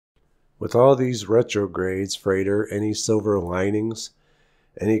With all these retrogrades, Frater, any silver linings?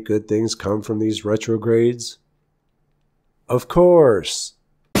 Any good things come from these retrogrades? Of course!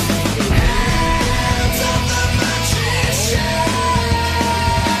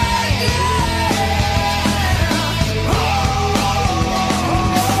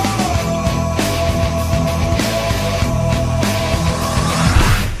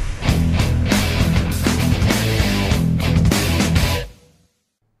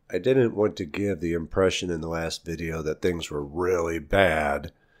 I didn't want to give the impression in the last video that things were really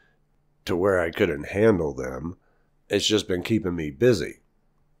bad to where I couldn't handle them. It's just been keeping me busy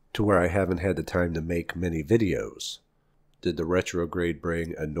to where I haven't had the time to make many videos. Did the retrograde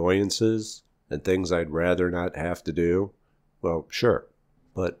bring annoyances and things I'd rather not have to do? Well, sure.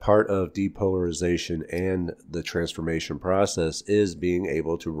 But part of depolarization and the transformation process is being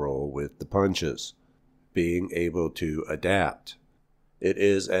able to roll with the punches, being able to adapt. It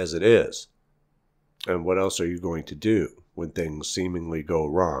is as it is. And what else are you going to do when things seemingly go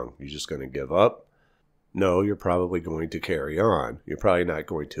wrong? You're just going to give up? No, you're probably going to carry on. You're probably not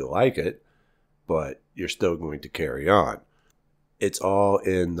going to like it, but you're still going to carry on. It's all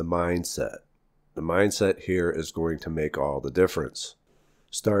in the mindset. The mindset here is going to make all the difference.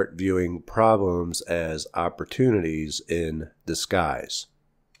 Start viewing problems as opportunities in disguise.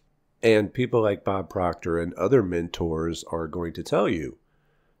 And people like Bob Proctor and other mentors are going to tell you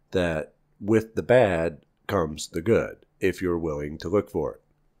that with the bad comes the good, if you're willing to look for it.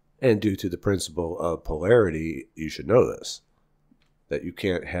 And due to the principle of polarity, you should know this, that you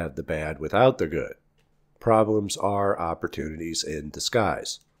can't have the bad without the good. Problems are opportunities in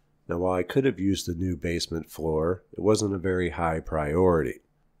disguise. Now, while I could have used the new basement floor, it wasn't a very high priority.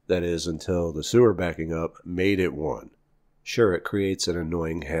 That is, until the sewer backing up made it one. Sure, it creates an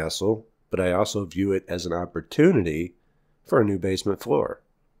annoying hassle, but I also view it as an opportunity for a new basement floor.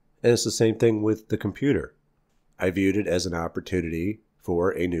 And it's the same thing with the computer. I viewed it as an opportunity for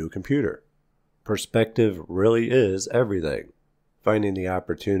a new computer. Perspective really is everything. Finding the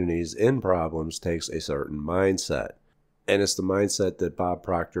opportunities in problems takes a certain mindset. And it's the mindset that Bob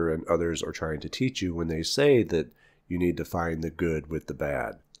Proctor and others are trying to teach you when they say that you need to find the good with the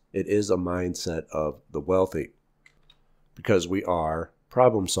bad. It is a mindset of the wealthy, because we are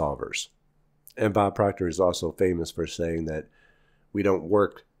problem solvers. And Bob Proctor is also famous for saying that we don't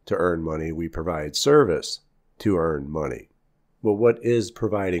work to earn money, we provide service to earn money. Well, what is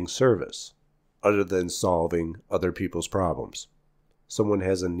providing service other than solving other people's problems? Someone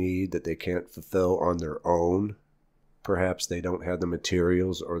has a need that they can't fulfill on their own. Perhaps they don't have the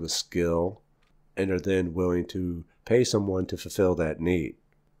materials or the skill and are then willing to pay someone to fulfill that need.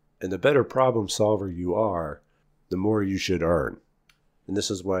 And the better problem solver you are, the more you should earn. And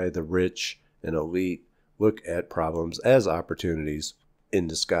this is why the rich and elite look at problems as opportunities in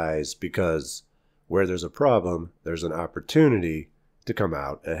disguise, because where there's a problem, there's an opportunity to come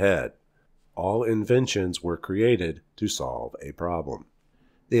out ahead. All inventions were created to solve a problem.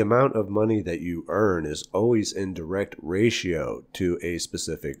 The amount of money that you earn is always in direct ratio to a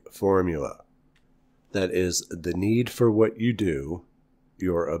specific formula. That is the need for what you do,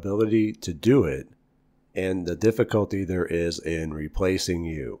 your ability to do it, and the difficulty there is in replacing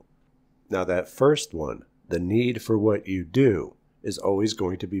you. Now that first one, the need for what you do, is always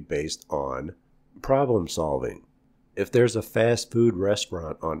going to be based on problem solving. If there's a fast food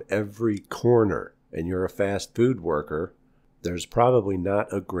restaurant on every corner and you're a fast food worker, there's probably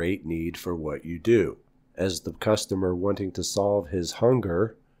not a great need for what you do, as the customer wanting to solve his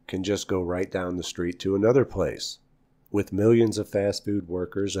hunger can just go right down the street to another place. With millions of fast food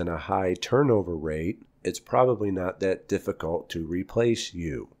workers and a high turnover rate, it's probably not that difficult to replace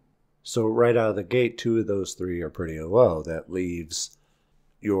you. So right out of the gate, 2 of those 3 are pretty low. That leaves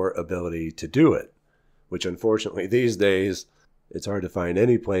your ability to do it, which unfortunately these days, it's hard to find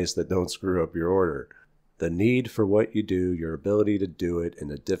any place that don't screw up your order. The need for what you do, your ability to do it,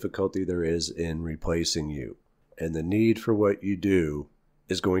 and the difficulty there is in replacing you. And the need for what you do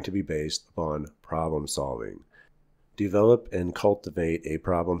is going to be based upon problem solving. Develop and cultivate a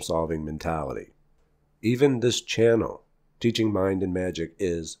problem solving mentality. Even this channel, Teaching Mind and Magic,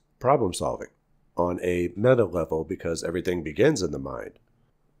 is problem solving on a meta level because everything begins in the mind.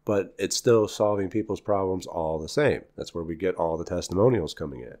 But it's still solving people's problems all the same. That's where we get all the testimonials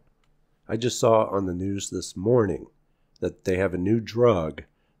coming in. I just saw on the news this morning that they have a new drug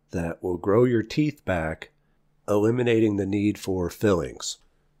that will grow your teeth back, eliminating the need for fillings.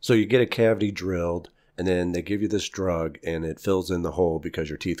 So you get a cavity drilled, and then they give you this drug, and it fills in the hole because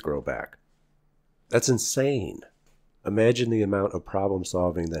your teeth grow back. That's insane. Imagine the amount of problem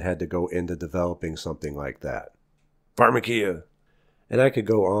solving that had to go into developing something like that. Pharmakia. And I could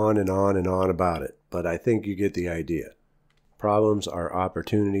go on and on and on about it, but I think you get the idea. Problems are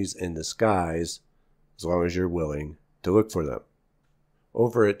opportunities in disguise, as long as you're willing to look for them.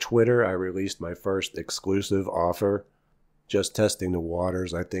 Over at Twitter, I released my first exclusive offer. Just testing the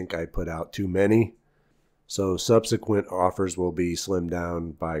waters, I think I put out too many. So subsequent offers will be slimmed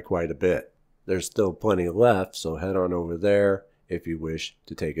down by quite a bit. There's still plenty left, so head on over there if you wish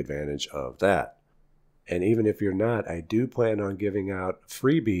to take advantage of that. And even if you're not, I do plan on giving out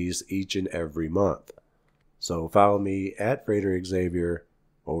freebies each and every month. So follow me at Frater Xavier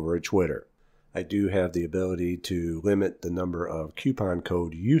over at Twitter. I do have the ability to limit the number of coupon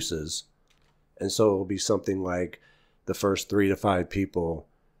code uses, and so it will be something like the first 3 to 5 people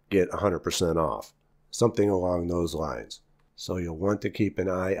get 100% off, something along those lines. So you'll want to keep an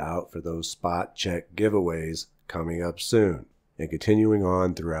eye out for those spot check giveaways coming up soon and continuing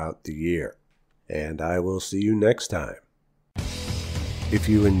on throughout the year. And I will see you next time. If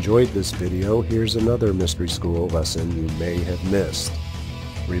you enjoyed this video, here's another Mystery School lesson you may have missed.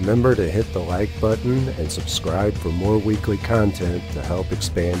 Remember to hit the like button and subscribe for more weekly content to help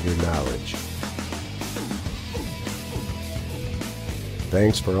expand your knowledge.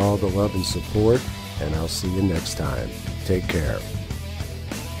 Thanks for all the love and support, and I'll see you next time. Take care.